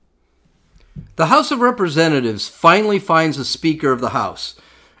The House of Representatives finally finds a Speaker of the House.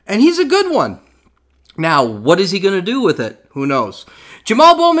 And he's a good one. Now, what is he going to do with it? Who knows?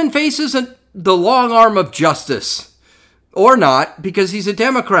 Jamaal Bowman faces the long arm of justice. Or not, because he's a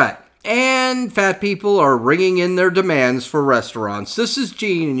Democrat. And fat people are ringing in their demands for restaurants. This is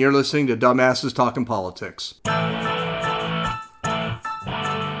Gene, and you're listening to Dumbasses Talking Politics.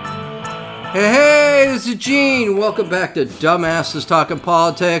 Hey, this is Gene. Welcome back to Dumbasses Talking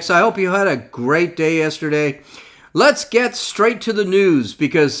Politics. I hope you had a great day yesterday. Let's get straight to the news,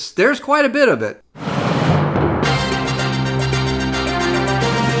 because there's quite a bit of it.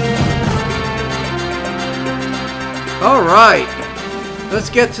 All right, let's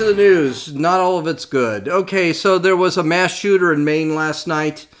get to the news. Not all of it's good. Okay, so there was a mass shooter in Maine last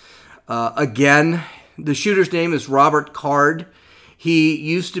night. Again, the shooter's name is Robert Card. He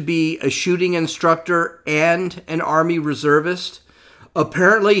used to be a shooting instructor and an Army reservist.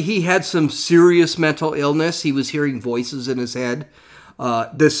 Apparently, he had some serious mental illness. He was hearing voices in his head.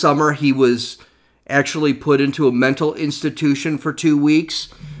 This summer, he was actually put into a mental institution for 2 weeks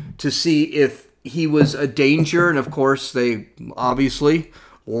to see if he was a danger. And of course, they obviously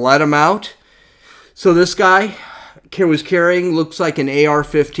let him out. So this guy was carrying, looks like an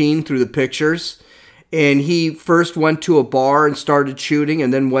AR-15 through the pictures. And he first went to a bar and started shooting,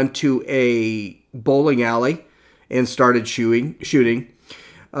 and then went to a bowling alley and started shooting.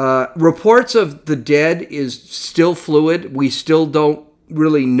 Reports of the dead is still fluid. We still don't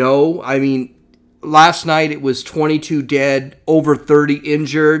really know. I mean, last night it was 22 dead, over 30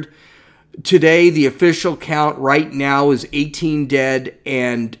 injured. Today, the official count right now is 18 dead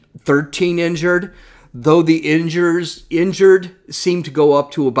and 13 injured, though the injured seem to go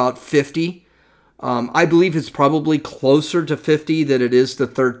up to about 50. I believe it's probably closer to 50 than it is to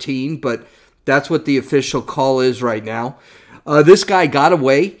 13, but that's what the official call is right now. This guy got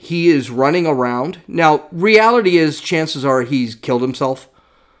away. He is running around. Now, reality is, chances are he's killed himself.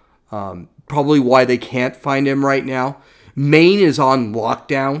 Probably why they can't find him right now. Maine is on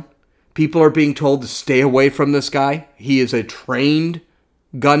lockdown. People are being told to stay away from this guy. He is a trained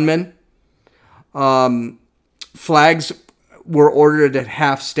gunman. Flags were ordered at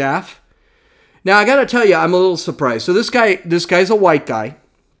half staff. Now, I got to tell you, I'm a little surprised. So this guy's a white guy.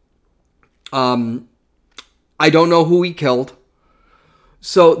 I don't know who he killed.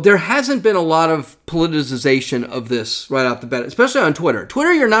 So there hasn't been a lot of politicization of this right off the bat, especially on Twitter.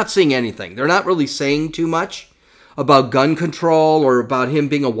 Twitter, you're not seeing anything. They're not really saying too much about gun control or about him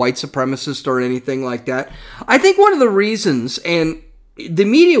being a white supremacist or anything like that. I think one of the reasons, and the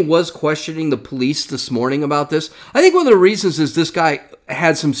media was questioning the police this morning about this, I think one of the reasons is this guy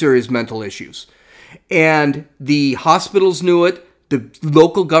had some serious mental issues. And the hospitals knew it, the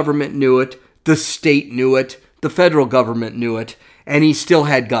local government knew it, the state knew it, the federal government knew it, and he still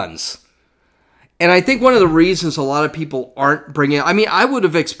had guns. And I think one of the reasons a lot of people aren't bringing it, I mean, I would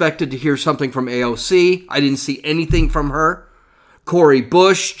have expected to hear something from AOC. I didn't see anything from her. Cori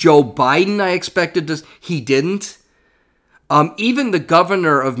Bush, Joe Biden, I expected to, he didn't. Even the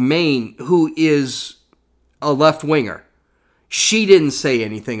governor of Maine, who is a left-winger, she didn't say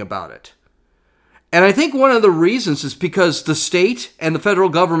anything about it. And I think one of the reasons is because the state and the federal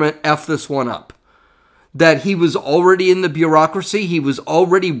government effed this one up. That he was already in the bureaucracy, he was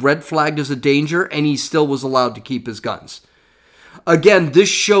already red flagged as a danger, and he still was allowed to keep his guns. Again, this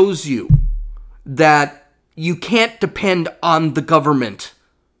shows you that you can't depend on the government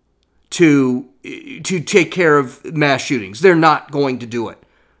to take care of mass shootings. They're not going to do it.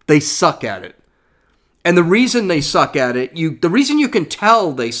 They suck at it. And the reason they suck at it, the reason you can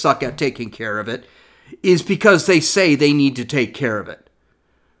tell they suck at taking care of it, is because they say they need to take care of it.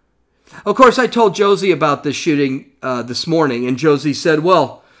 Of course, I told Josie about this shooting this morning, and Josie said,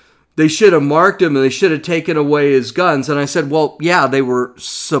 well, they should have marked him and they should have taken away his guns. And I said, well, yeah, they were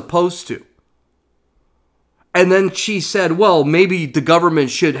supposed to. And then she said, well, maybe the government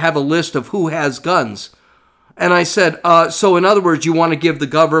should have a list of who has guns. And I said, so in other words, you want to give the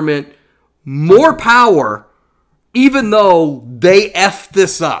government more power even though they effed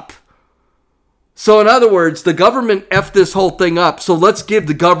this up. So in other words, the government effed this whole thing up, so let's give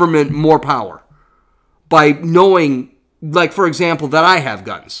the government more power by knowing, like, for example, that I have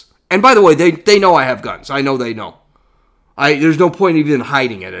guns. And by the way, they know I have guns. I know they know. There's no point even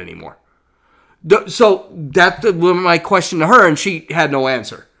hiding it anymore. So that's my question to her, and she had no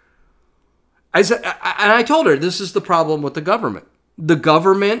answer. I said, and I told her, this is the problem with the government. The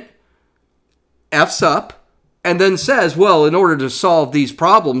government F's up and then says, well, in order to solve these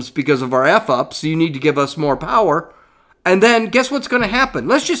problems because of our F-ups, you need to give us more power. And then guess what's going to happen?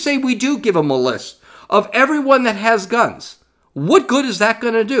 Let's just say we do give them a list of everyone that has guns. What good is that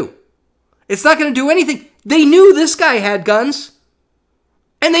going to do? It's not going to do anything. They knew this guy had guns.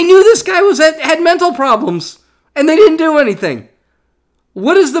 And they knew this guy had mental problems. And they didn't do anything.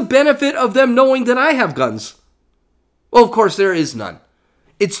 What is the benefit of them knowing that I have guns? Well, of course, there is none.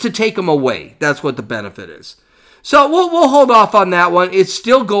 It's to take them away. That's what the benefit is. So we'll hold off on that one. It's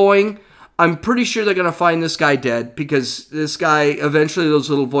still going. I'm pretty sure they're going to find this guy dead because this guy, eventually those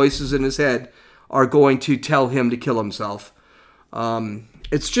little voices in his head are going to tell him to kill himself.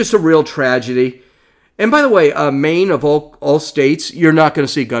 It's just a real tragedy. And by the way, Maine, of all states, you're not going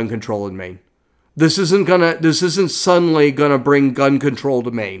to see gun control in Maine. This isn't suddenly going to bring gun control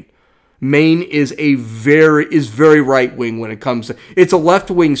to Maine. Maine is very right-wing when it comes to... It's a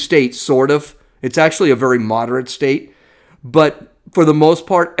left-wing state, sort of. It's actually a very moderate state. But for the most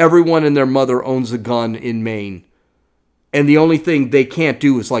part, everyone and their mother owns a gun in Maine. And the only thing they can't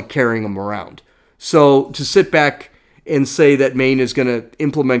do is like carrying them around. So to sit back and say that Maine is going to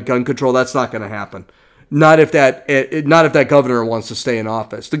implement gun control, that's not going to happen. Not if that governor wants to stay in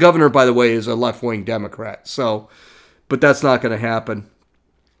office. The governor, by the way, is a left-wing Democrat. But that's not going to happen.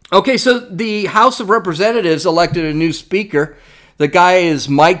 Okay, so the House of Representatives elected a new speaker. The guy is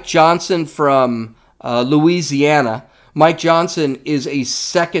Mike Johnson from Louisiana. Mike Johnson is a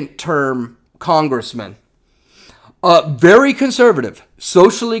second-term congressman. Very conservative,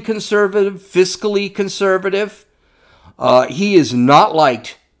 socially conservative, fiscally conservative. He is not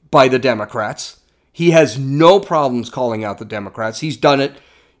liked by the Democrats. He has no problems calling out the Democrats. He's done it.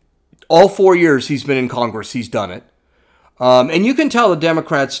 All 4 years he's been in Congress, he's done it. And you can tell the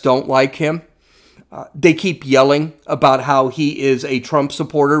Democrats don't like him. They keep yelling about how he is a Trump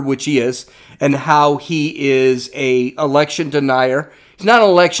supporter, which he is, and how he is a election denier. He's not an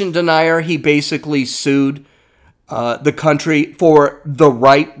election denier. He basically sued the country for the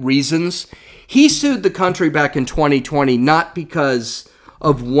right reasons. He sued the country back in 2020, not because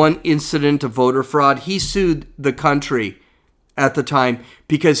of one incident of voter fraud. He sued the country at the time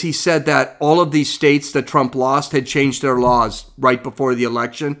because he said that all of these states that Trump lost had changed their laws right before the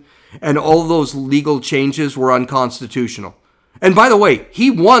election, and all those legal changes were unconstitutional. And by the way,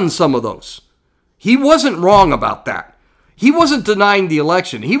 he won some of those. He wasn't wrong about that. He wasn't denying the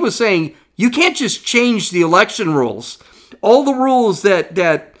election. He was saying you can't just change the election rules. All the rules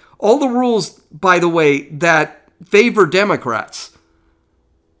by the way, that favor Democrats,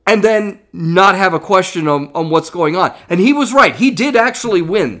 and then not have a question on what's going on. And he was right. He did actually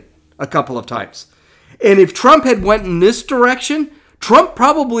win a couple of times. And if Trump had went in this direction, Trump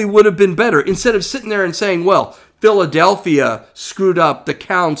probably would have been better. Instead of sitting there and saying, well, Philadelphia screwed up the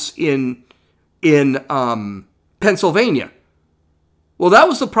counts in Pennsylvania. Well, that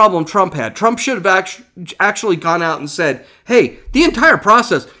was the problem Trump had. Trump should have actually gone out and said, hey, the entire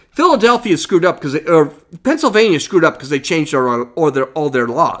process... Philadelphia screwed up Pennsylvania screwed up because they changed all their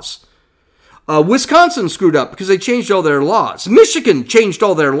laws. Wisconsin screwed up because they changed all their laws. Michigan changed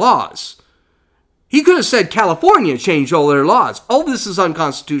all their laws. He could have said California changed all their laws. All this is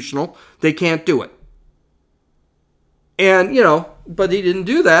unconstitutional. They can't do it. And, but he didn't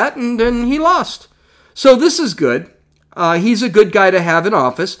do that, and then he lost. So this is good. He's a good guy to have in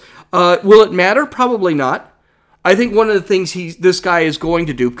office. Will it matter? Probably not. I think one of the things this guy is going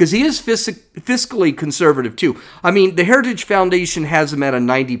to do, because he is fiscally conservative too. I mean, the Heritage Foundation has him at a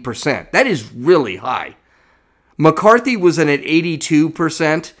 90%. That is really high. McCarthy was at an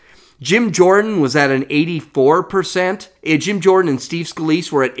 82%. Jim Jordan was at an 84%. Jim Jordan and Steve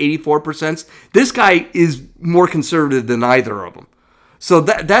Scalise were at 84%. This guy is more conservative than either of them. So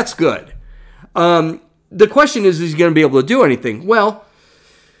that's good. The question is he going to be able to do anything? Well,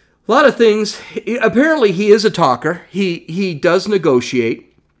 a lot of things. Apparently, he is a talker. He does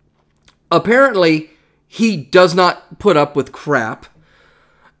negotiate. Apparently, he does not put up with crap.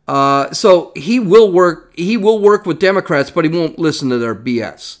 So he will work. He will work with Democrats, but he won't listen to their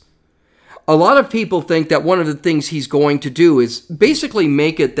BS. A lot of people think that one of the things he's going to do is basically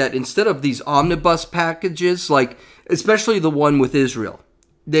make it that instead of these omnibus packages, like especially the one with Israel,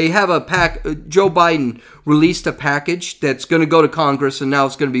 they have Joe Biden released a package that's going to go to Congress, and now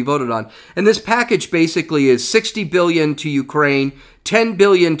it's going to be voted on. And this package basically is $60 billion to Ukraine, $10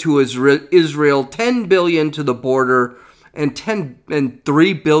 billion to Israel, $10 billion to the border, and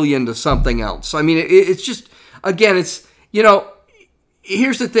 $3 billion to something else. I mean, it's just, again, it's,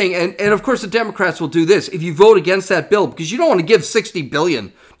 here's the thing, and of course the Democrats will do this. If you vote against that bill, because you don't want to give $60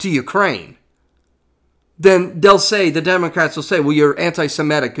 billion to Ukraine, then the Democrats will say, well, you're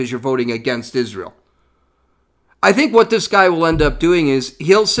anti-Semitic because you're voting against Israel. I think what this guy will end up doing is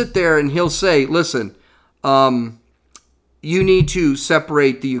he'll sit there and he'll say, listen, you need to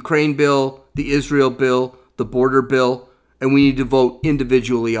separate the Ukraine bill, the Israel bill, the border bill, and we need to vote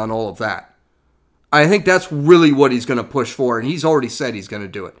individually on all of that. I think that's really what he's going to push for, and he's already said he's going to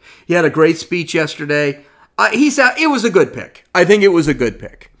do it. He had a great speech yesterday. It was a good pick. I think it was a good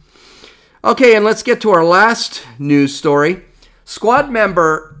pick. Okay, and let's get to our last news story. Squad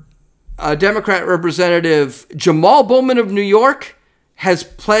member, Democrat Representative Jamaal Bowman of New York has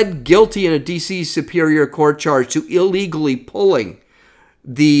pled guilty in a D.C. Superior Court charge to illegally pulling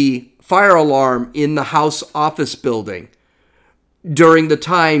the fire alarm in the House office building during the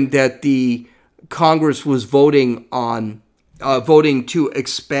time that the Congress was voting to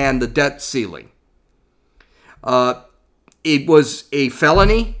expand the debt ceiling. It was a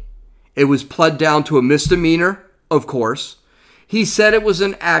felony. It was pled down to a misdemeanor, of course. He said it was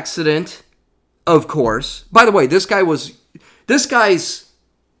an accident, of course. By the way, this guy's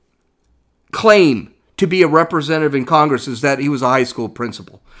claim to be a representative in Congress is that he was a high school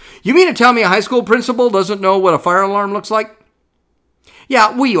principal. You mean to tell me a high school principal doesn't know what a fire alarm looks like?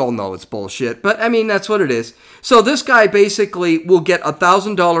 Yeah, we all know it's bullshit, but I mean, that's what it is. So this guy basically will get a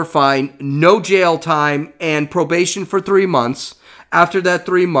 $1,000 fine, no jail time, and probation for 3 months. After that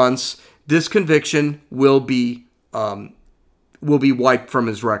 3 months, this conviction will be wiped from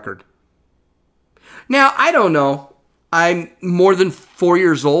his record. Now, I don't know. I'm more than 4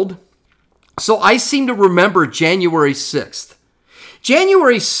 years old, so I seem to remember January 6th.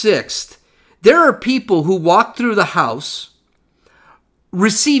 January 6th, there are people who walk through the house,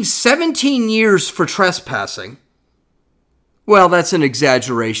 receive 17 years for trespassing. Well, that's an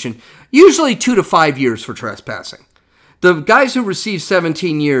exaggeration. Usually 2 to 5 years for trespassing. The guys who received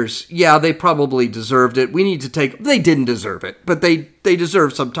 17 years, yeah, they probably deserved it. They didn't deserve it, but they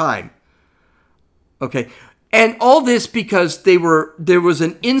deserve some time. Okay. And all this because there was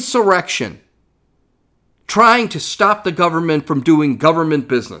an insurrection trying to stop the government from doing government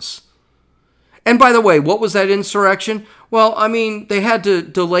business. And by the way, what was that insurrection? Well, I mean, they had to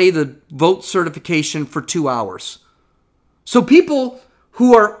delay the vote certification for 2 hours. So people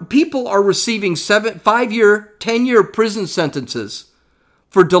are receiving 5-year, 10-year prison sentences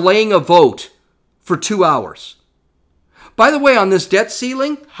for delaying a vote for 2 hours. By the way, on this debt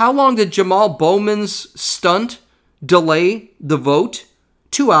ceiling, how long did Jamaal Bowman's stunt delay the vote?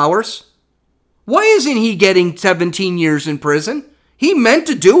 2 hours. Why isn't he getting 17 years in prison? He meant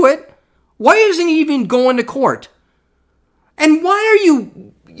to do it. Why isn't he even going to court? And why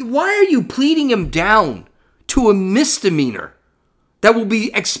are you pleading him down to a misdemeanor that will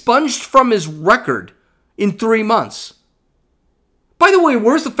be expunged from his record in 3 months? By the way,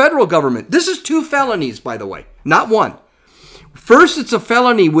 where's the federal government? This is 2 felonies, by the way, not 1. First, it's a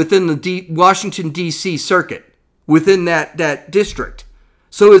felony within the Washington, D.C. circuit, within that district.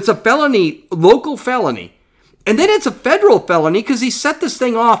 So it's a felony, local felony. And then it's a federal felony because he set this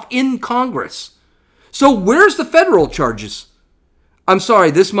thing off in Congress. So where's the federal charges? I'm sorry,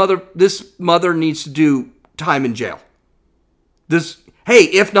 this mother needs to do time in jail.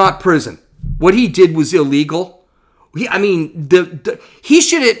 If not prison. What he did was illegal. He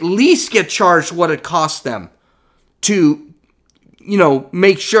should at least get charged what it cost them to,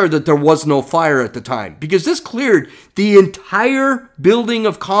 make sure that there was no fire at the time. Because this cleared the entire building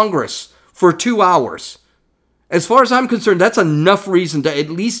of Congress for 2 hours. As far as I'm concerned, that's enough reason to at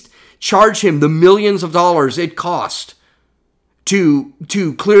least charge him the millions of dollars it cost to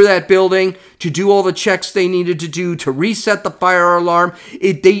clear that building, to do all the checks they needed to do, to reset the fire alarm.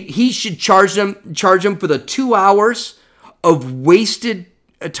 He should charge them for the 2 hours of wasted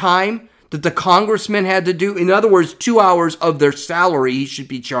time that the congressman had to do. In other words, 2 hours of their salary he should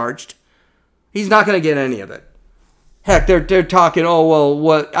be charged. He's not going to get any of it. Heck, they're talking,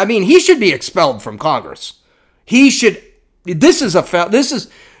 what? I mean, he should be expelled from Congress. This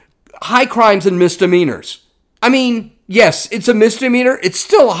is high crimes and misdemeanors. I mean, yes, it's a misdemeanor. It's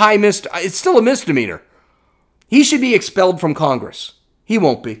still a misdemeanor. He should be expelled from Congress. He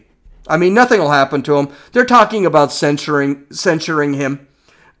won't be. I mean, nothing will happen to him. They're talking about censuring him,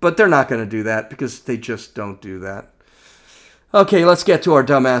 but they're not going to do that because they just don't do that. Okay, let's get to our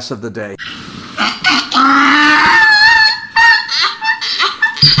dumbass of the day.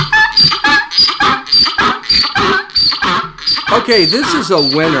 Okay, this is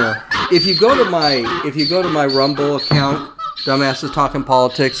a winner. If you go to my Rumble account, Dumbasses Talking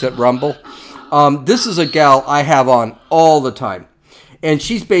Politics at Rumble, this is a gal I have on all the time. And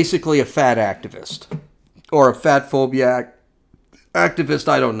she's basically a fat activist. Or a fat phobia activist,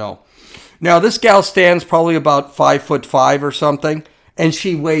 I don't know. Now, this gal stands probably about 5'5" or something. And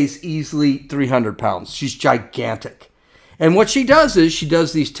she weighs easily 300 pounds. She's gigantic. And what she does is she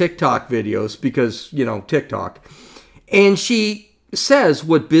does these TikTok videos because, TikTok. And she says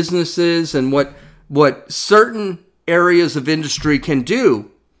what businesses and what certain areas of industry can do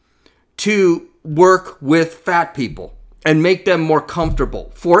to work with fat people and make them more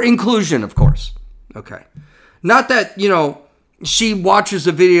comfortable for inclusion, of course. Okay. Not that, she watches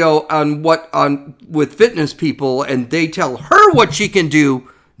a video with fitness people and they tell her what she can do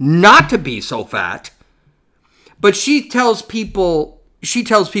not to be so fat, but she tells people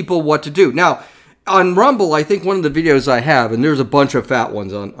what to do. Now, on Rumble, I think one of the videos I have, and there's a bunch of fat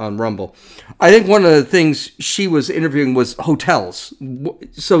ones on Rumble, I think one of the things she was interviewing was hotels.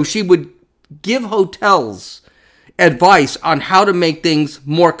 So she would give hotels advice on how to make things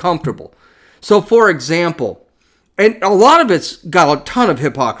more comfortable. So, for example, and a lot of it's got a ton of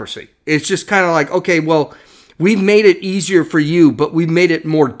hypocrisy. It's just kind of like, okay, well, we've made it easier for you, but we've made it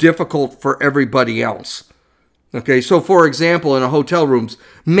more difficult for everybody else. Okay, so for example, in a hotel rooms,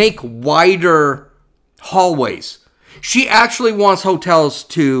 make wider hallways. She actually wants hotels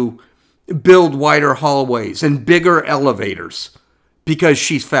to build wider hallways and bigger elevators because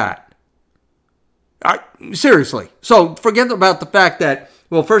she's fat. Seriously. So forget about the fact that,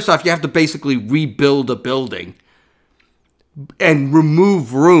 well, first off, you have to basically rebuild a building and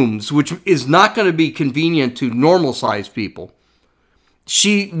remove rooms, which is not going to be convenient to normal-sized people.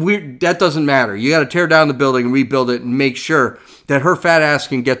 That doesn't matter. You got to tear down the building and rebuild it and make sure that her fat ass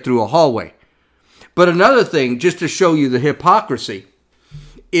can get through a hallway. But another thing, just to show you the hypocrisy,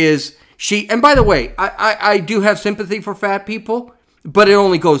 is and by the way, I do have sympathy for fat people, but it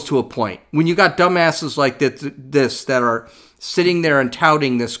only goes to a point. When you got dumbasses like this that are sitting there and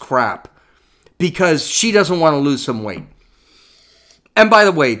touting this crap because she doesn't want to lose some weight. And by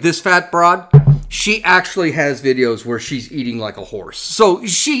the way, this fat broad, she actually has videos where she's eating like a horse. So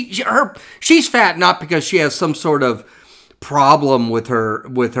she's fat not because she has some sort of problem with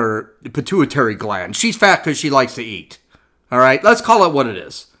her pituitary gland. She's fat because she likes to eat. All right, let's call it what it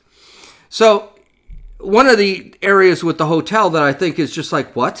is. So one of the areas with the hotel that I think is just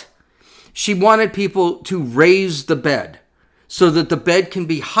like, what? She wanted people to raise the bed so that the bed can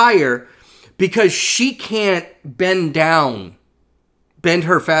be higher because she can't bend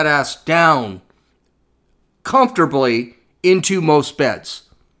her fat ass down comfortably into most beds.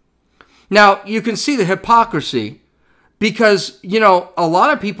 Now, you can see the hypocrisy because, a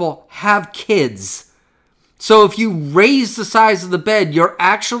lot of people have kids. So if you raise the size of the bed, you're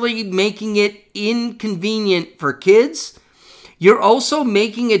actually making it inconvenient for kids. You're also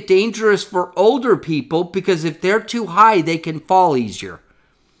making it dangerous for older people because if they're too high, they can fall easier.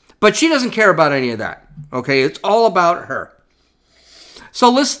 But she doesn't care about any of that. Okay, it's all about her.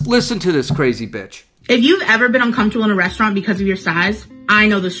 So let's listen to this crazy bitch. If you've ever been uncomfortable in a restaurant because of your size, I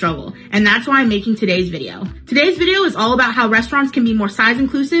know the struggle, and that's why I'm making today's video. Today's video is all about how restaurants can be more size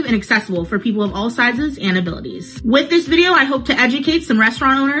inclusive and accessible for people of all sizes and abilities. With this video, I hope to educate some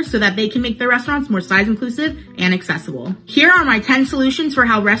restaurant owners so that they can make their restaurants more size inclusive and accessible. Here are my 10 solutions for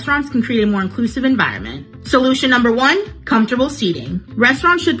how restaurants can create a more inclusive environment. Solution number 1, comfortable seating.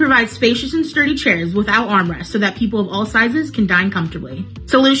 Restaurants should provide spacious and sturdy chairs without armrests so that people of all sizes can dine comfortably.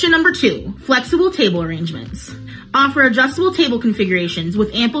 Solution number 2, flexible table arrangements. Offer adjustable table configurations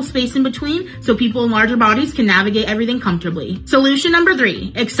with ample space in between so people in larger bodies can navigate everything comfortably. Solution number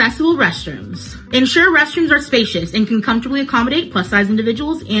 3, accessible restrooms. Ensure restrooms are spacious and can comfortably accommodate plus-size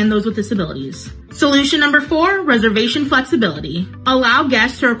individuals and those with disabilities. Solution number 4, reservation flexibility. Allow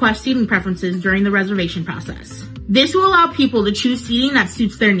guests to request seating preferences during the reservation process. This will allow people to choose seating that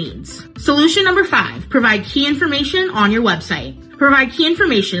suits their needs. Solution number 5, provide key information on your website. Provide key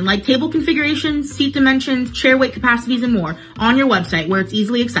information like table configurations, seat dimensions, chair weight capacities, and more on your website where it's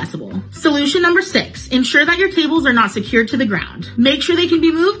easily accessible. Solution number 6, ensure that your tables are not secured to the ground. Make sure they can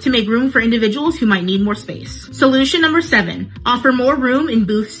be moved to make room for individuals who might need more space. Solution number 7, offer more room in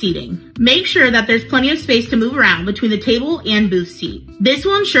booth seating. Make sure that there's plenty of space to move around between the table and booth seat. This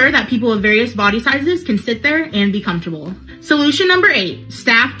will ensure that people of various body sizes can sit there and be comfortable. Solution number 8,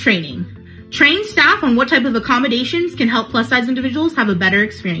 staff training. Train staff on what type of accommodations can help plus-size individuals have a better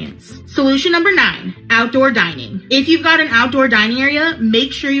experience. Solution number 9, outdoor dining. If you've got an outdoor dining area,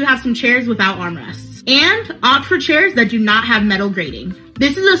 make sure you have some chairs without armrests. And opt for chairs that do not have metal grating.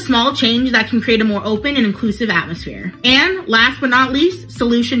 This is a small change that can create a more open and inclusive atmosphere. And last but not least,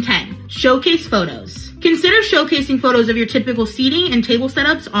 solution 10, showcase photos. Consider showcasing photos of your typical seating and table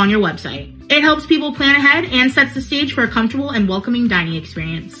setups on your website. It helps people plan ahead and sets the stage for a comfortable and welcoming dining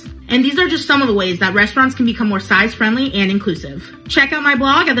experience. And these are just some of the ways that restaurants can become more size-friendly and inclusive. Check out my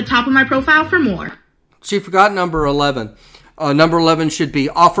blog at the top of my profile for more. She forgot number 11. Number 11 should be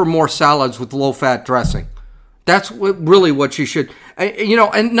offer more salads with low-fat dressing. That's really what she should.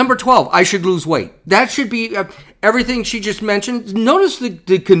 And number 12, I should lose weight. That should be everything she just mentioned. Notice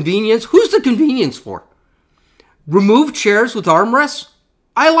the convenience. Who's the convenience for? Remove chairs with armrests?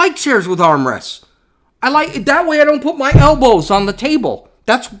 I like chairs with armrests. I like it that way I don't put my elbows on the table.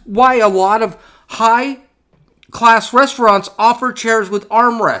 That's why a lot of high-class restaurants offer chairs with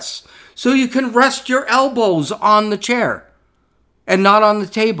armrests. So you can rest your elbows on the chair and not on the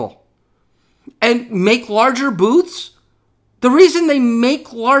table. And make larger booths. The reason they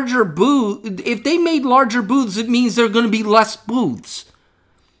make larger booths, if they made larger booths, it means there are going to be less booths.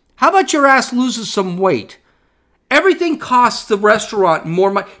 How about your ass loses some weight? Everything costs the restaurant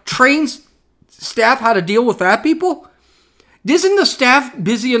more money. Trains staff how to deal with fat people? Isn't the staff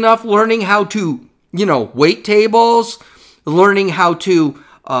busy enough learning how to, wait tables, learning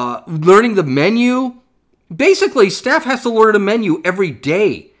the menu? Basically, staff has to learn a menu every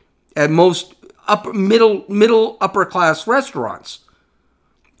day at most upper class restaurants.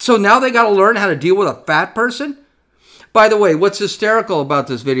 So now they got to learn how to deal with a fat person? By the way, what's hysterical about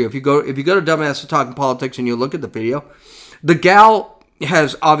this video, if you go to Dumbass Talking Politics and you look at the video, the gal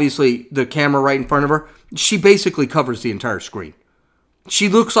has obviously the camera right in front of her. She basically covers the entire screen. She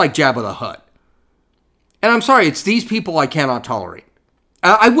looks like Jabba the Hutt. And I'm sorry, it's these people I cannot tolerate.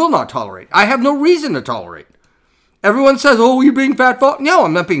 I will not tolerate. I have no reason to tolerate. Everyone says, oh, you're being fat-phobic. No,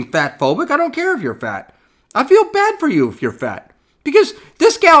 I'm not being fat-phobic. I don't care if you're fat. I feel bad for you if you're fat. Because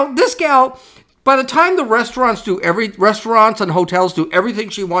this gal, by the time the restaurants and hotels do everything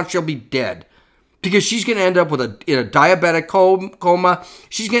she wants, she'll be dead. Because she's going to end up in a diabetic coma.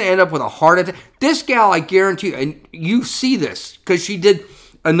 She's going to end up with a heart attack. This gal, I guarantee you, and you see this, because she did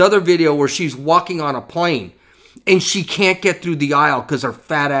another video where she's walking on a plane, and she can't get through the aisle because of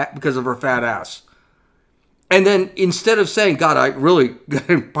her fat ass. And then instead of saying, God, I really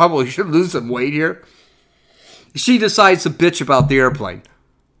probably should lose some weight here, she decides to bitch about the airplane.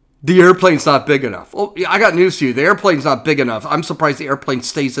 The airplane's not big enough. Oh, I got news for you. The airplane's not big enough. I'm surprised the airplane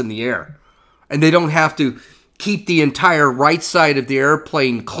stays in the air. And they don't have to keep the entire right side of the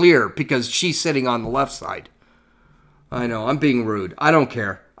airplane clear because she's sitting on the left side. I know, I'm being rude. I don't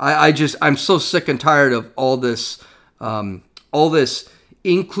care. I'm so sick and tired of all this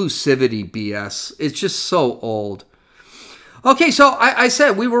inclusivity BS. It's just so old. Okay, so I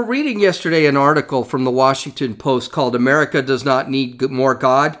said we were reading yesterday an article from the Washington Post called America Does Not Need More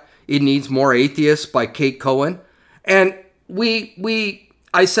God. It Needs More Atheists by Kate Cohen. And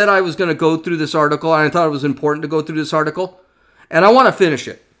I said I was going to go through this article, and I thought it was important to go through this article. And I want to finish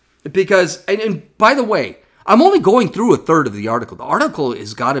it. Because, and by the way, I'm only going through a third of the article. The article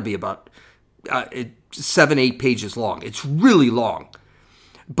has got to be about 7-8 pages long. It's really long.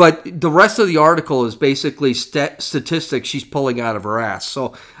 But the rest of the article is basically statistics she's pulling out of her ass.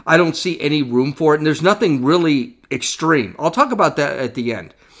 So I don't see any room for it. And there's nothing really extreme. I'll talk about that at the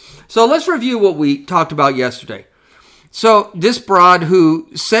end. So let's review what we talked about yesterday. So this broad who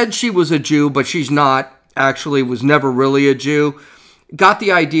said she was a Jew, but she's not, actually was never really a Jew, got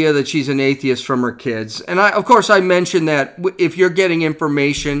the idea that she's an atheist from her kids. And of course I mentioned that if you're getting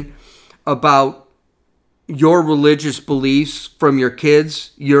information about your religious beliefs from your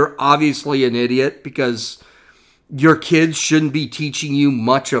kids, you're obviously an idiot because your kids shouldn't be teaching you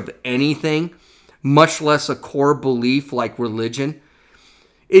much of anything, much less a core belief like religion.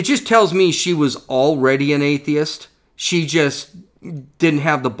 It just tells me she was already an atheist. She just didn't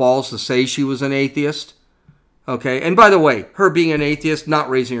have the balls to say she was an atheist. Okay, and by the way, her being an atheist, not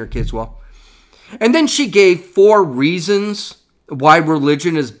raising her kids well. And then she gave 4 reasons why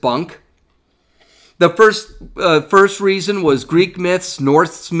religion is bunk. The first reason was Greek myths,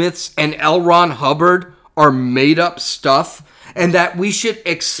 Norse myths, and L. Ron Hubbard are made up stuff, and that we should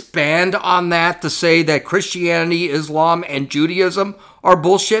expand on that to say that Christianity, Islam, and Judaism are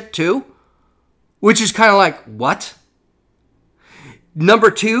bullshit too. Which is kind of like, what? Number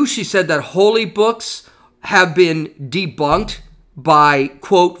 2, she said that holy books have been debunked by,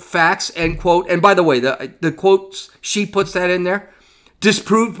 quote, facts, end quote. And by the way, the quotes, she puts that in there,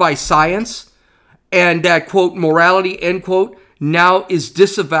 disproved by science. And that, quote, morality, end quote, now is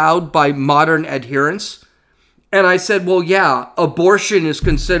disavowed by modern adherents. And I said, well, yeah, abortion is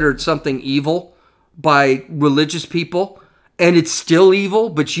considered something evil by religious people. And it's still evil,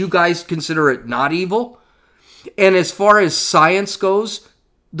 but you guys consider it not evil. And as far as science goes,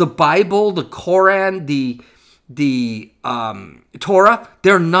 the Bible, the Quran, the Torah,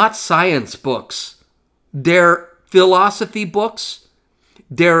 they're not science books. They're philosophy books.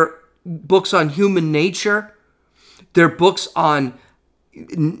 They're books on human nature. They're books on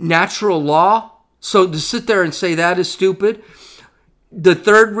natural law. So to sit there and say that is stupid. The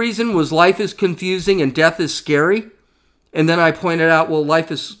third reason was life is confusing and death is scary. And then I pointed out, well,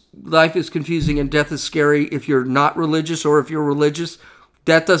 life is confusing and death is scary if you're not religious or if you're religious.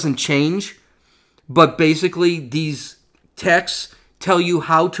 That doesn't change. But basically, these texts tell you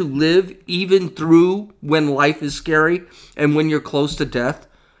how to live even through when life is scary and when you're close to death,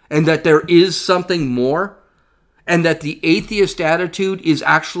 and that there is something more, and that the atheist attitude is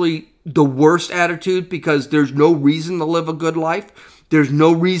actually the worst attitude because there's no reason to live a good life. There's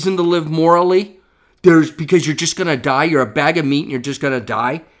no reason to live morally. Because you're just going to die. You're a bag of meat and you're just going to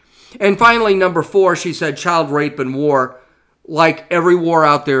die. And finally, number 4, she said child rape and war. Like every war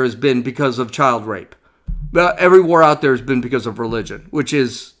out there has been because of child rape. Every war out there has been because of religion, which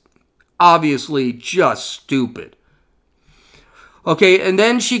is obviously just stupid. Okay, and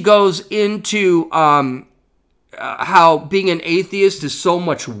then she goes into how being an atheist is so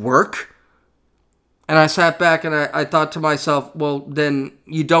much work. And I sat back and I thought to myself, well, then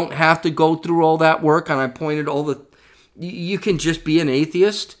you don't have to go through all that work. And I pointed you can just be an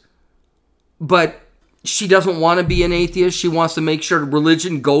atheist. But she doesn't want to be an atheist. She wants to make sure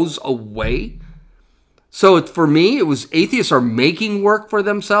religion goes away. So for me, it was atheists are making work for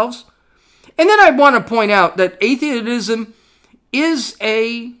themselves. And then I want to point out that atheism is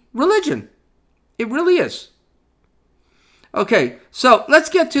a religion. It really is. Okay, so let's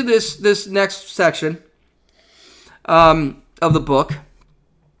get to this next section of the book,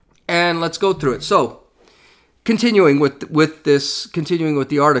 and let's go through it. So, continuing with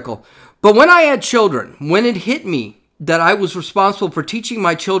the article. But when I had children, when it hit me that I was responsible for teaching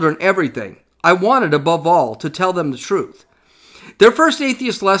my children everything, I wanted, above all, to tell them the truth. Their first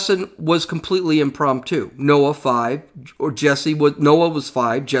atheist lesson was completely impromptu. Noah was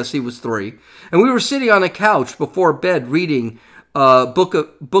 5, Jesse was 3, and we were sitting on a couch before bed reading a book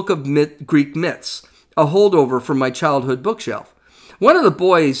of Greek myths, a holdover from my childhood bookshelf. One of the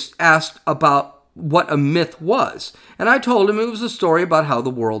boys asked about what a myth was, and I told him it was a story about how the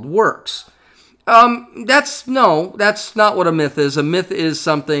world works. That's not what a myth is. A myth is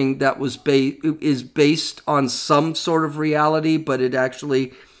something that is based on some sort of reality, but it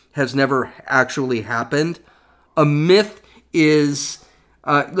actually has never actually happened. A myth is,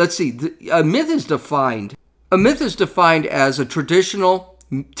 a myth is defined. A myth is defined as a traditional,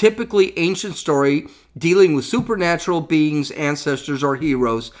 typically ancient story dealing with supernatural beings, ancestors, or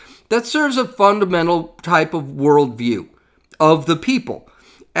heroes that serves a fundamental type of worldview of the people,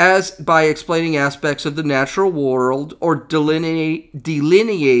 as by explaining aspects of the natural world or delineating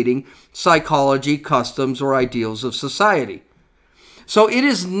psychology, customs, or ideals of society. So it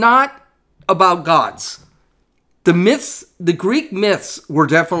is not about gods. The Greek myths were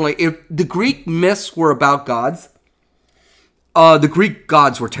definitely, if the Greek myths were about gods, the Greek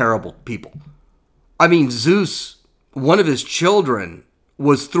gods were terrible people. I mean, Zeus, one of his children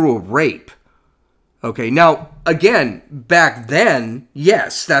was through a rape. Okay, now, again, back then,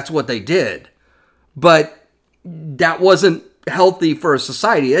 yes, that's what they did. But that wasn't healthy for a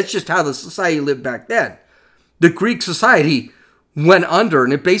society. That's just how the society lived back then. The Greek society went under,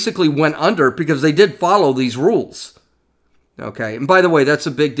 and it basically went under because they did follow these rules. Okay, and by the way, that's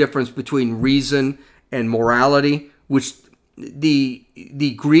a big difference between reason and morality, which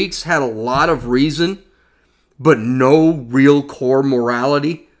the Greeks had a lot of reason, but no real core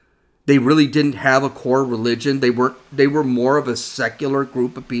morality. They really didn't have a core religion. They were more of a secular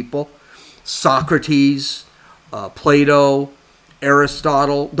group of people. Socrates, Plato,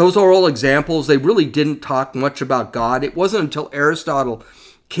 Aristotle, those are all examples. They really didn't talk much about God. It wasn't until Aristotle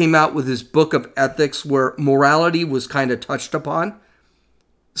came out with his book of ethics where morality was kind of touched upon.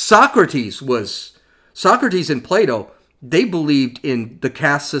 Socrates and Plato, they believed in the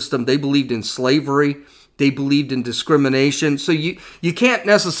caste system. They believed in slavery. They believed in discrimination. So you can't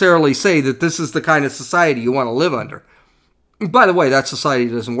necessarily say that this is the kind of society you want to live under. By the way, that society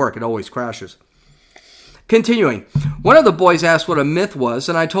doesn't work. It always crashes. Continuing, one of the boys asked what a myth was,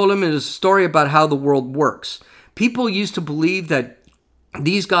 and I told him it is a story about how the world works. People used to believe that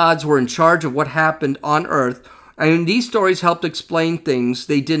these gods were in charge of what happened on Earth, and these stories helped explain things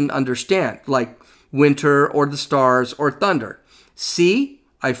they didn't understand, like winter or the stars or thunder. See,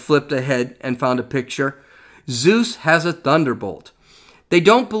 I flipped ahead and found a picture. Zeus has a thunderbolt. They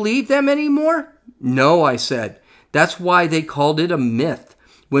don't believe them anymore? No, I said. That's why they called it a myth.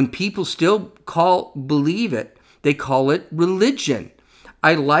 When people still believe it, they call it religion.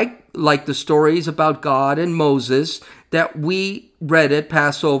 I like the stories about God and Moses that we read at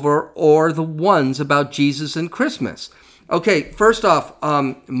Passover, or the ones about Jesus and Christmas. Okay, first off,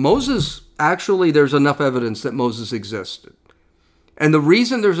 Moses, actually, there's enough evidence that Moses existed. And the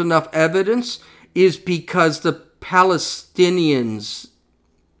reason there's enough evidence is because the Palestinians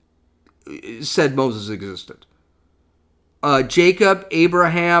said Moses existed. Jacob,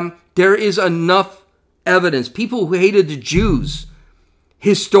 Abraham, there is enough evidence. People who hated the Jews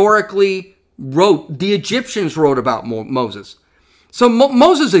historically wrote, the Egyptians wrote about Moses. So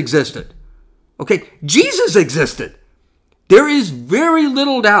Moses existed. Okay, Jesus existed. There is very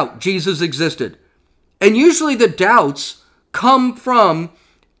little doubt Jesus existed. And usually the doubts come from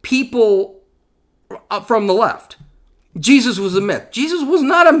people from the left. Jesus was a myth. Jesus was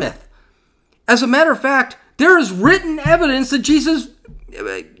not a myth. As a matter of fact, there is written evidence that Jesus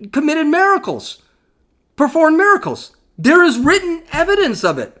committed miracles, performed miracles. There is written evidence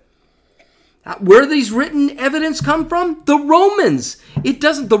of it. Where these written evidence come from? The Romans.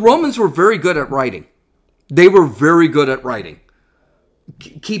 The Romans were very good at writing. They were very good at writing,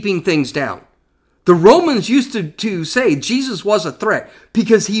 keeping things down. The Romans used to say Jesus was a threat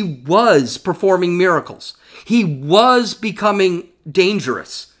because he was performing miracles. He was becoming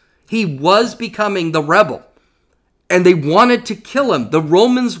dangerous. He was becoming the rebel. And they wanted to kill him. The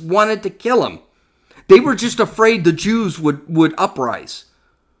Romans wanted to kill him. They were just afraid the Jews would uprise.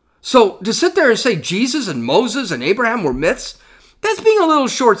 So to sit there and say Jesus and Moses and Abraham were myths, that's being a little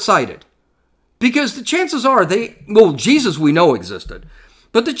short-sighted. Because the chances are Jesus we know existed.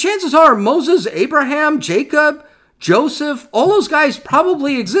 But the chances are Moses, Abraham, Jacob, Joseph, all those guys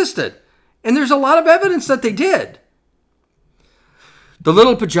probably existed. And there's a lot of evidence that they did. The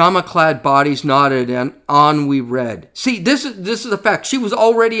little pajama-clad bodies nodded, and on we read. See, this is the fact. She was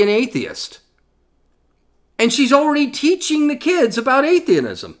already an atheist. And she's already teaching the kids about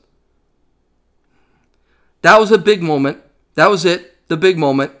atheism. That was a big moment. That was it, the big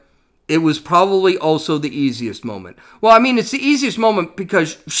moment. It was probably also the easiest moment. Well, I mean, it's the easiest moment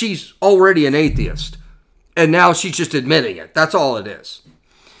because she's already an atheist. And now she's just admitting it. That's all it is.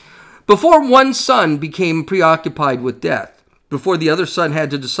 Before one son became preoccupied with death, before the other son had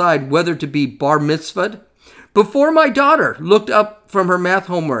to decide whether to be bar mitzvahed, before my daughter looked up from her math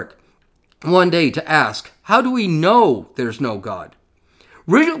homework one day to ask, how do we know there's no God?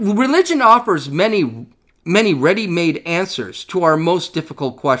 Religion offers many ready-made answers to our most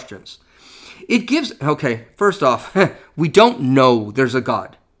difficult questions. It gives, first off, we don't know there's a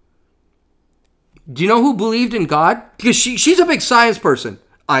God. Do you know who believed in God? Because she's a big science person.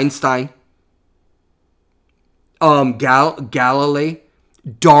 Einstein. Galileo.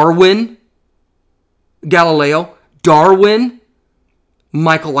 Darwin.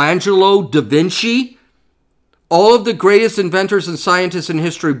 Michelangelo. Da Vinci. All of the greatest inventors and scientists in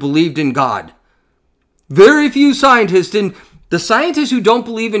history believed in God. Very few scientists, and the scientists who don't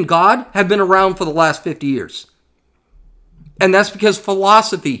believe in God have been around for the last 50 years. And that's because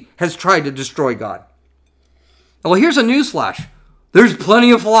philosophy has tried to destroy God. Well, here's a newsflash. There's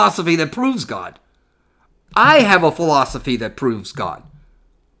plenty of philosophy that proves God. I have a philosophy that proves God.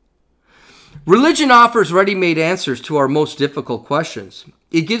 Religion offers ready-made answers to our most difficult questions.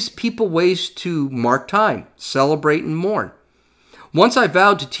 It gives people ways to mark time, celebrate, and mourn. Once I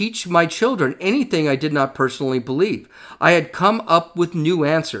vowed to teach my children anything I did not personally believe. I had come up with new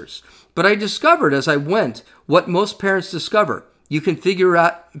answers. But I discovered as I went what most parents discover. You can figure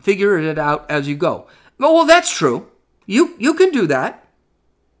it out as you go. Well, that's true. You can do that.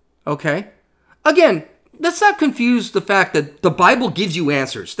 Okay? Again, let's not confuse the fact that the Bible gives you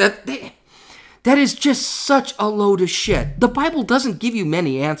answers. That is just such a load of shit. The Bible doesn't give you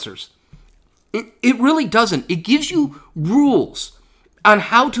many answers. It really doesn't. It gives you rules on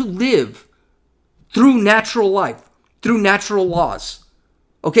how to live through natural life, through natural laws.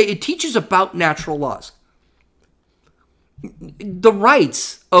 Okay, it teaches about natural laws. The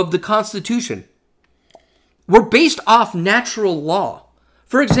rights of the Constitution were based off natural law.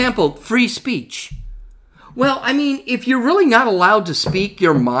 For example, free speech. Well, I mean, if you're really not allowed to speak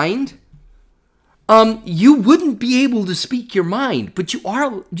your mind, you wouldn't be able to speak your mind. But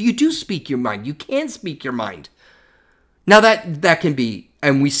you do speak your mind. You can speak your mind. Now that can be,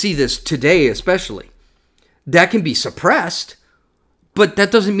 and we see this today especially, that can be suppressed, but that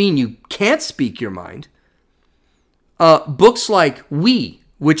doesn't mean you can't speak your mind. Books like We,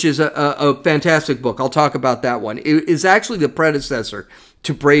 which is a fantastic book, I'll talk about that one. It is actually the predecessor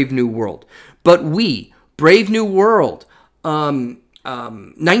to Brave New World. But We, Brave New World,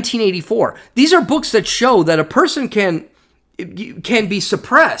 1984, these are books that show that a person can be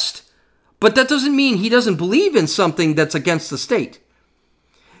suppressed. But that doesn't mean he doesn't believe in something that's against the state.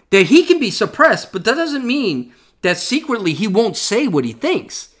 That he can be suppressed, but that doesn't mean that secretly he won't say what he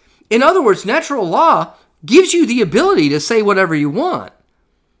thinks. In other words, natural law gives you the ability to say whatever you want.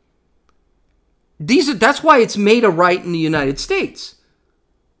 That's why it's made a right in the United States.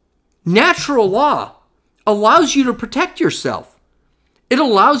 Natural law allows you to protect yourself. It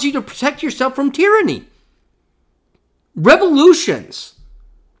allows you to protect yourself from tyranny. Revolutions,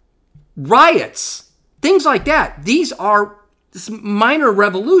 riots, things like that. These are minor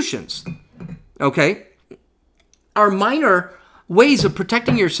revolutions, okay? Are minor ways of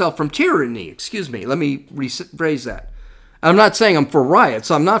protecting yourself from tyranny. Excuse me. Let me rephrase that. I'm not saying I'm for riots.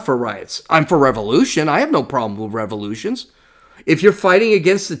 I'm not for riots. I'm for revolution. I have no problem with revolutions. If you're fighting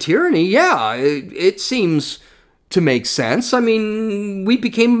against the tyranny, yeah, it seems to make sense. I mean, we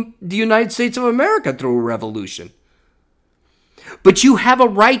became the United States of America through a revolution. But you have a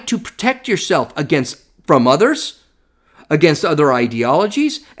right to protect yourself from others, against other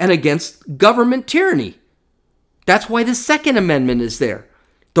ideologies, and against government tyranny. That's why the Second Amendment is there.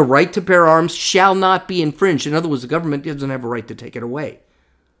 The right to bear arms shall not be infringed. In other words, the government doesn't have a right to take it away.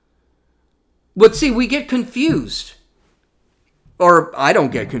 But see, we get confused. Or I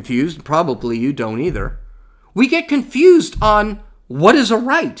don't get confused. Probably you don't either. We get confused on what is a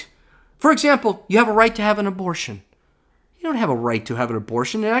right. For example, you have a right to have an abortion. You don't have a right to have an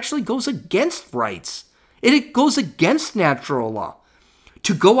abortion. It actually goes against rights. It goes against natural law.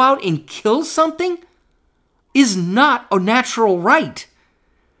 To go out and kill something is not a natural right.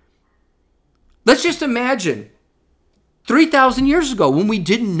 Let's just imagine 3,000 years ago when we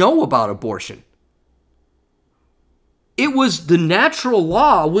didn't know about abortion. It was the natural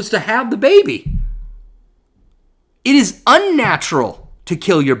law was to have the baby. It is unnatural to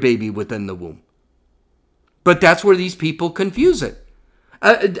kill your baby within the womb. But that's where these people confuse it.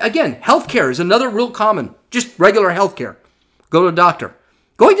 Again, healthcare is another real common, just regular healthcare. Go to a doctor.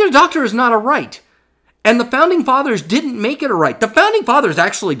 Going to the doctor is not a right. And the Founding Fathers didn't make it a right. The Founding Fathers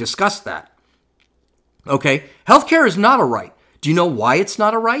actually discussed that. Okay, healthcare is not a right. Do you know why it's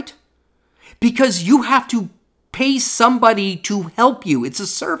not a right? Because you have to pay somebody to help you. It's a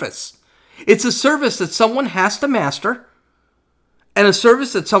service. It's a service that someone has to master and a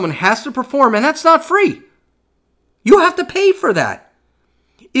service that someone has to perform, and that's not free. You have to pay for that.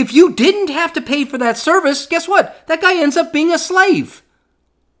 If you didn't have to pay for that service, guess what? That guy ends up being a slave.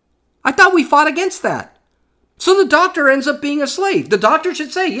 I thought we fought against that. So the doctor ends up being a slave. The doctor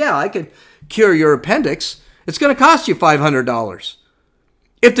should say, yeah, I could cure your appendix. It's going to cost you $500.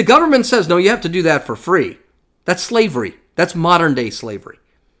 If the government says, no, you have to do that for free, that's slavery. That's modern day slavery.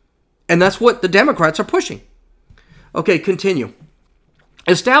 And that's what the Democrats are pushing. Okay, continue.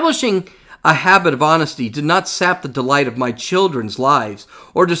 Establishing a habit of honesty did not sap the delight of my children's lives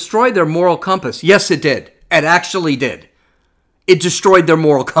or destroy their moral compass. Yes, it did. It actually did. It destroyed their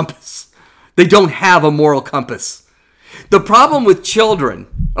moral compass. They don't have a moral compass. The problem with children,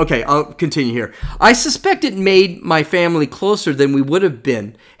 okay, I'll continue here. I suspect it made my family closer than we would have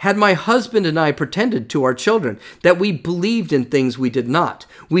been had my husband and I pretended to our children that we believed in things we did not.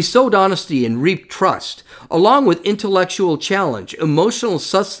 We sowed honesty and reaped trust, along with intellectual challenge, emotional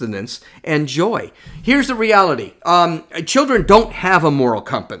sustenance, and joy. Here's the reality. Children don't have a moral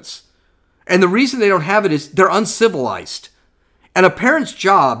compass. And the reason they don't have it is they're uncivilized. And a parent's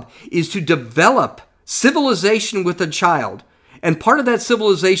job is to develop civilization with a child. And part of that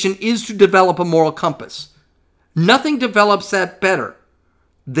civilization is to develop a moral compass. Nothing develops that better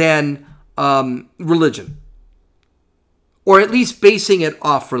than religion. Or at least basing it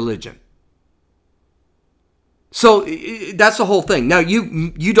off religion. So that's the whole thing. Now,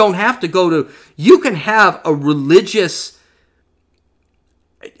 you don't have to go to... You can have a religious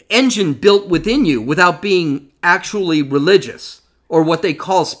engine built within you without being actually religious. Or what they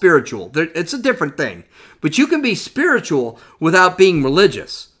call spiritual. It's a different thing. But you can be spiritual without being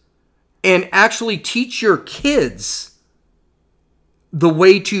religious. And actually teach your kids the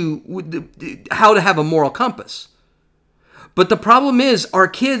way to, how to have a moral compass. But the problem is, our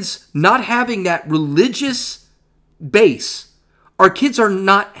kids not having that religious base. Our kids are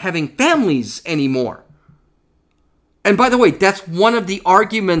not having families anymore. And by the way, that's one of the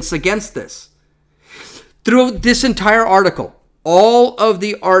arguments against this. Through this entire article,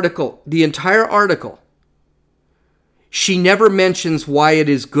 the entire article, she never mentions why it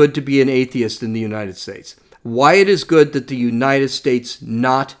is good to be an atheist in the United States. Why it is good that the United States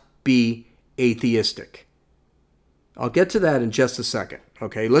not be atheistic. I'll get to that in just a second.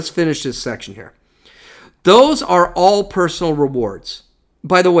 Okay, let's finish this section here. Those are all personal rewards.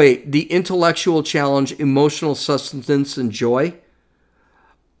 By the way, the intellectual challenge, emotional sustenance, and joy.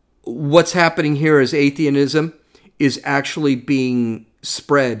 What's happening here is atheism is actually being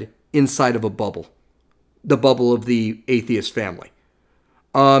spread inside of a bubble. The bubble of the atheist family.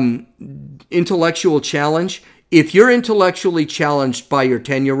 Intellectual challenge. If you're intellectually challenged by your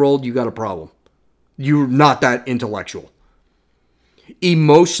 10-year-old, you got a problem. You're not that intellectual.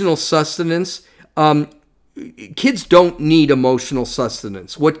 Emotional sustenance. Kids don't need emotional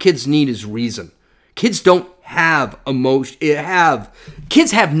sustenance. What kids need is reason. Kids don't have emotion.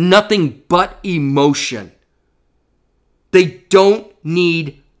 Kids have nothing but emotion. They don't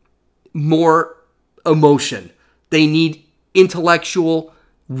need more emotion. They need intellectual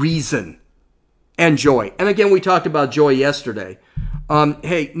reason and joy. And again, we talked about joy yesterday.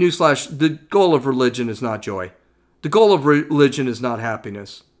 Hey, newsflash, the goal of religion is not joy. The goal of religion is not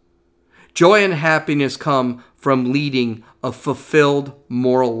happiness. Joy and happiness come from leading a fulfilled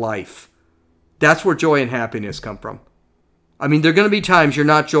moral life. That's where joy and happiness come from. I mean, there are going to be times you're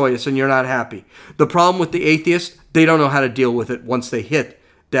not joyous and you're not happy. The problem with the atheist, they don't know how to deal with it once they hit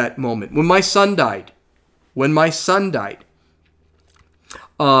that moment. When my son died,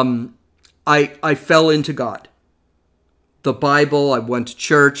 I fell into God. The Bible, I went to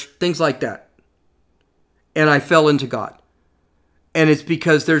church, things like that. And I fell into God. And it's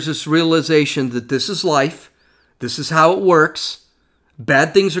because there's this realization that this is life. This is how it works.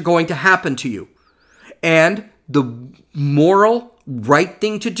 Bad things are going to happen to you. And the moral right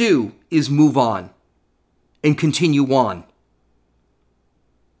thing to do is move on and continue on.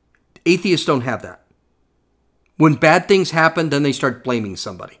 Atheists don't have that. When bad things happen, then they start blaming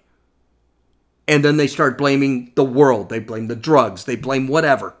somebody. And then they start blaming the world. They blame the drugs. They blame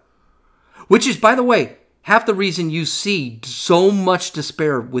whatever. Which is, by the way, half the reason you see so much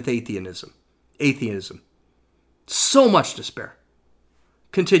despair with atheism. So much despair.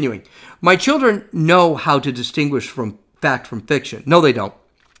 Continuing. My children know how to distinguish from fact from fiction. No, they don't.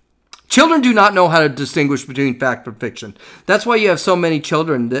 Children do not know how to distinguish between fact and fiction. That's why you have so many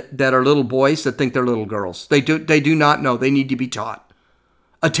children that are little boys that think they're little girls. They do not know. They need to be taught.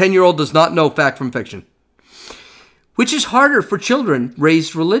 A 10-year-old does not know fact from fiction. Which is harder for children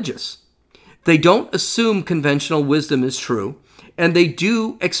raised religious. They don't assume conventional wisdom is true, and they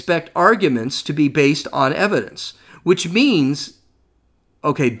do expect arguments to be based on evidence, which means,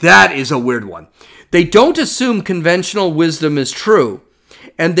 okay, that is a weird one. They don't assume conventional wisdom is true,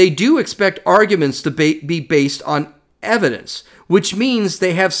 and they do expect arguments to be based on evidence, which means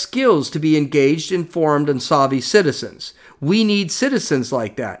they have skills to be engaged, informed, and savvy citizens. We need citizens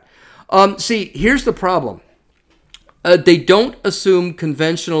like that. See, here's the problem. They don't assume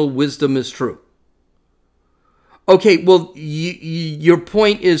conventional wisdom is true. Okay, well, your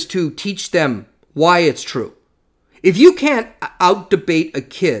point is to teach them why it's true. If you can't out-debate a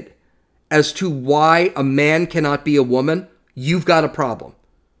kid as to why a man cannot be a woman, you've got a problem.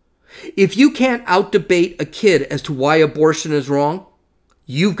 If you can't out-debate a kid as to why abortion is wrong,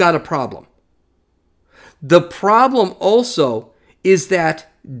 you've got a problem. The problem also is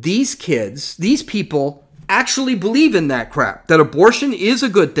that these kids, these people, actually believe in that crap, that abortion is a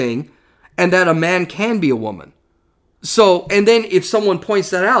good thing and that a man can be a woman. So, and then if someone points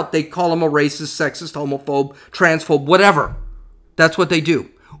that out, they call them a racist, sexist, homophobe, transphobe, whatever. That's what they do.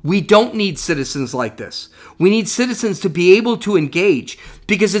 We don't need citizens like this. We need citizens to be able to engage,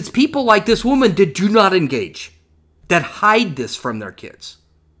 because it's people like this woman that do not engage, that hide this from their kids.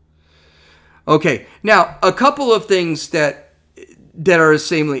 Okay, now, a couple of things that are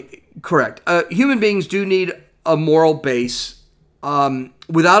seemingly correct. Human beings do need a moral base.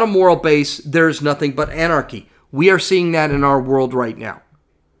 Without a moral base, there's nothing but anarchy. We are seeing that in our world right now.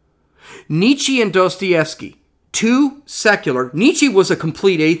 Nietzsche and Dostoevsky, two secular. Nietzsche was a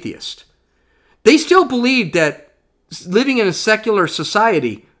complete atheist. They still believed that living in a secular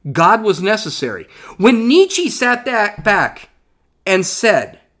society, God was necessary. When Nietzsche sat back and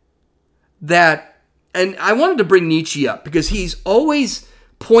said that, and I wanted to bring Nietzsche up because he's always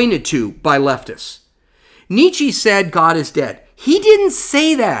pointed to by leftists. Nietzsche said God is dead. He didn't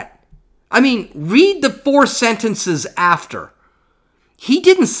say that. I mean, read the 4 sentences after. He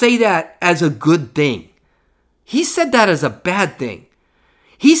didn't say that as a good thing. He said that as a bad thing.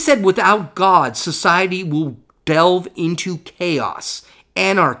 He said without God, society will delve into chaos,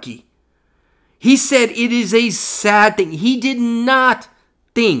 anarchy. He said it is a sad thing. He did not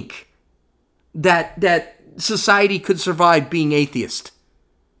think that society could survive being atheist.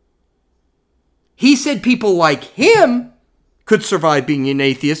 He said people like him could survive being an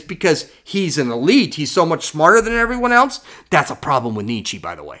atheist because he's an elite. He's so much smarter than everyone else. That's a problem with Nietzsche,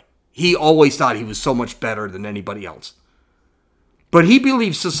 by the way. He always thought he was so much better than anybody else. But he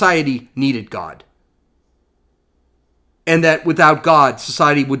believed society needed God. And that without God,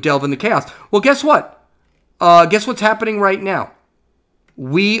 society would delve into chaos. Well, guess what? Guess what's happening right now?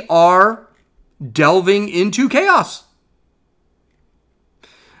 We are delving into chaos.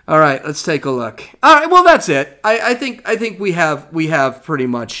 All right, let's take a look. All right, well, that's it. I think we have pretty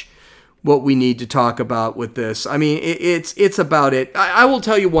much what we need to talk about with this. I mean, it's about it. I will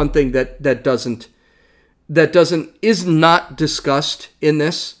tell you one thing that is not discussed in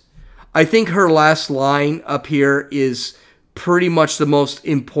this. I think her last line up here is pretty much the most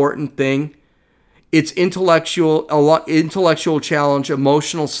important thing. It's intellectual challenge,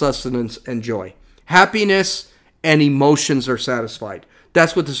 emotional sustenance, and joy. Happiness and emotions are satisfied.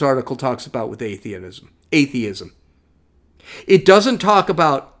 That's what this article talks about with atheism. It doesn't talk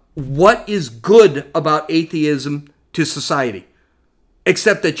about what is good about atheism to society,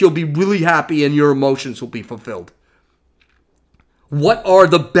 except that you'll be really happy and your emotions will be fulfilled. What are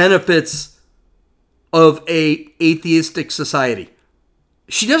the benefits of a atheistic society?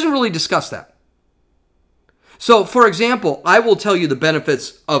 She doesn't really discuss that. So, for example, I will tell you the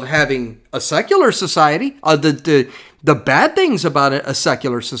benefits of having a secular society, the bad things about a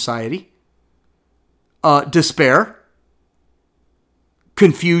secular society: despair,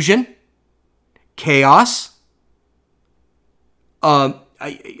 confusion, chaos.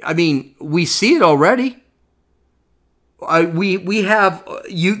 I mean, we see it already. We have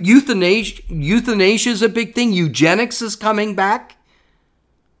euthanasia. Euthanasia is a big thing. Eugenics is coming back.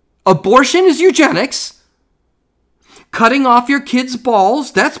 Abortion is eugenics. Cutting off your kid's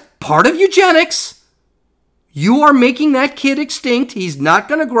balls, that's part of eugenics. You are making that kid extinct. He's not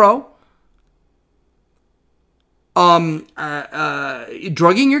going to grow.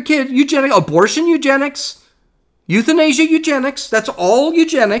 Drugging your kid, eugenics. Abortion, eugenics. Euthanasia, eugenics. That's all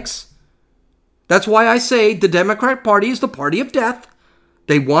eugenics. That's why I say the Democrat Party is the party of death.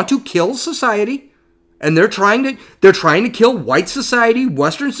 They want to kill society, and they're trying to kill white society,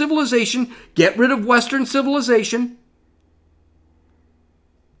 Western civilization, get rid of Western civilization.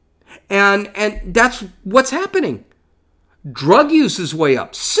 And that's what's happening. Drug use is way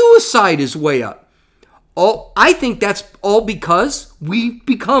up. Suicide is way up. I think that's all because we've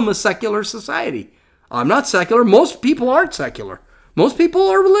become a secular society. I'm not secular. Most people aren't secular. Most people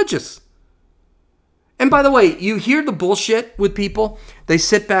are religious. And by the way, you hear the bullshit with people. They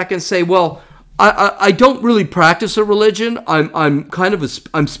sit back and say, "Well, I don't really practice a religion. I'm kind of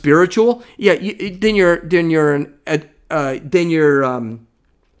I'm spiritual." Yeah, then you're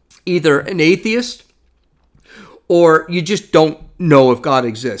either an atheist or you just don't know if God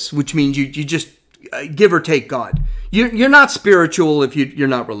exists, which means you just give or take God. You're not spiritual if you're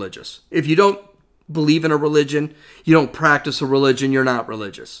not religious. If you don't believe in a religion, you don't practice a religion, you're not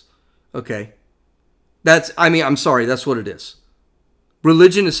religious. Okay? I'm sorry, that's what it is.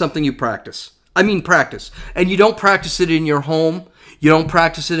 Religion is something you practice. Practice. And you don't practice it in your home. You don't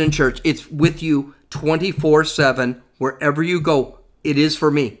practice it in church. It's with you 24/7, wherever you go. It is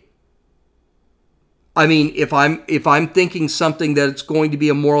for me. If I'm thinking something that it's going to be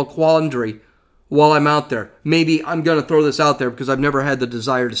a moral quandary while I'm out there, maybe I'm going to throw this out there because I've never had the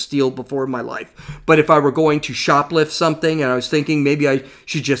desire to steal before in my life. But if I were going to shoplift something and I was thinking maybe I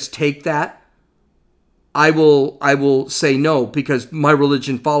should just take that, I will say no because my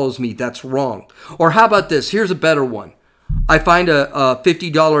religion follows me. That's wrong. Or how about this? Here's a better one. I find a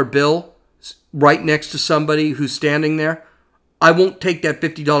 $50 bill right next to somebody who's standing there. I won't take that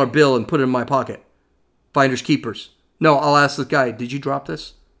 $50 bill and put it in my pocket. Finders keepers. No, I'll ask the guy, did you drop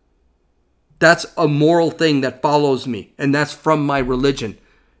this? That's a moral thing that follows me, and that's from my religion.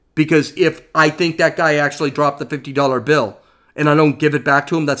 Because if I think that guy actually dropped the $50 bill and I don't give it back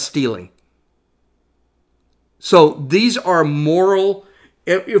to him, that's stealing. So these are moral.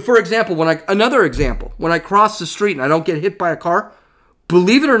 For example, when I cross the street and I don't get hit by a car,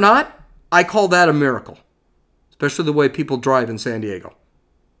 believe it or not, I call that a miracle. Especially the way people drive in San Diego.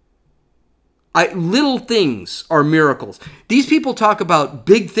 Little things are miracles. These people talk about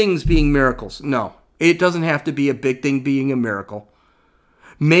big things being miracles. No, it doesn't have to be a big thing being a miracle.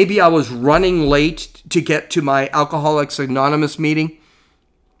 Maybe I was running late to get to my Alcoholics Anonymous meeting,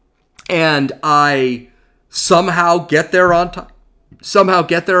 and I somehow get there on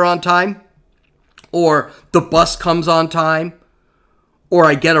time, or the bus comes on time, or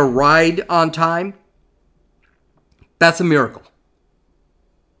I get a ride on time. That's a miracle.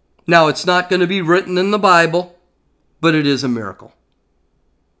 Now, it's not going to be written in the Bible, but it is a miracle.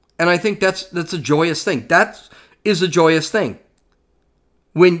 And I think that's a joyous thing. That is a joyous thing.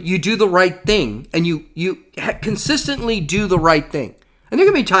 When you do the right thing, and you consistently do the right thing. And there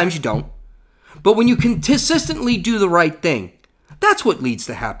are going to be times you don't. But when you consistently do the right thing, that's what leads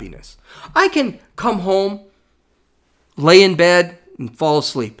to happiness. I can come home, lay in bed, and fall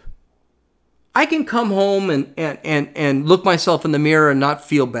asleep. I can come home and look myself in the mirror and not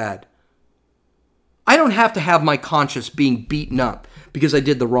feel bad. I don't have to have my conscience being beaten up because I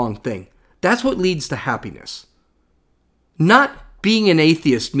did the wrong thing. That's what leads to happiness. Not being an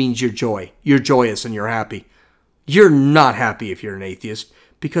atheist means you're joyous and you're happy. You're not happy if you're an atheist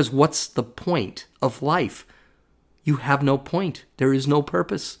because what's the point of life? You have no point. There is no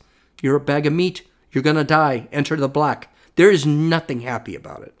purpose. You're a bag of meat. You're going to die. Enter the black. There is nothing happy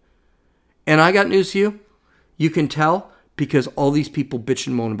about it. And I got news for you. You can tell because all these people bitch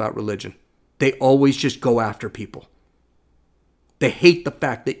and moan about religion. They always just go after people. They hate the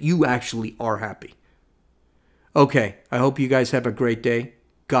fact that you actually are happy. Okay, I hope you guys have a great day.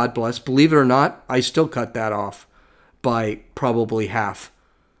 God bless. Believe it or not, I still cut that off by probably half.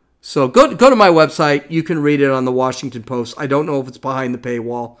 So go to my website. You can read it on the Washington Post. I don't know if it's behind the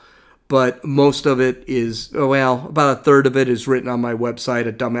paywall, but most of it is, well, about a third of it is written on my website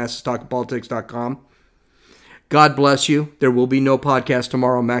at dumbassestalkingpolitics.com. God bless you. There will be no podcast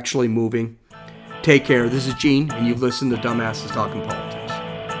tomorrow. I'm actually moving. Take care. This is Gene, and you've listened to Dumbasses Talking Politics.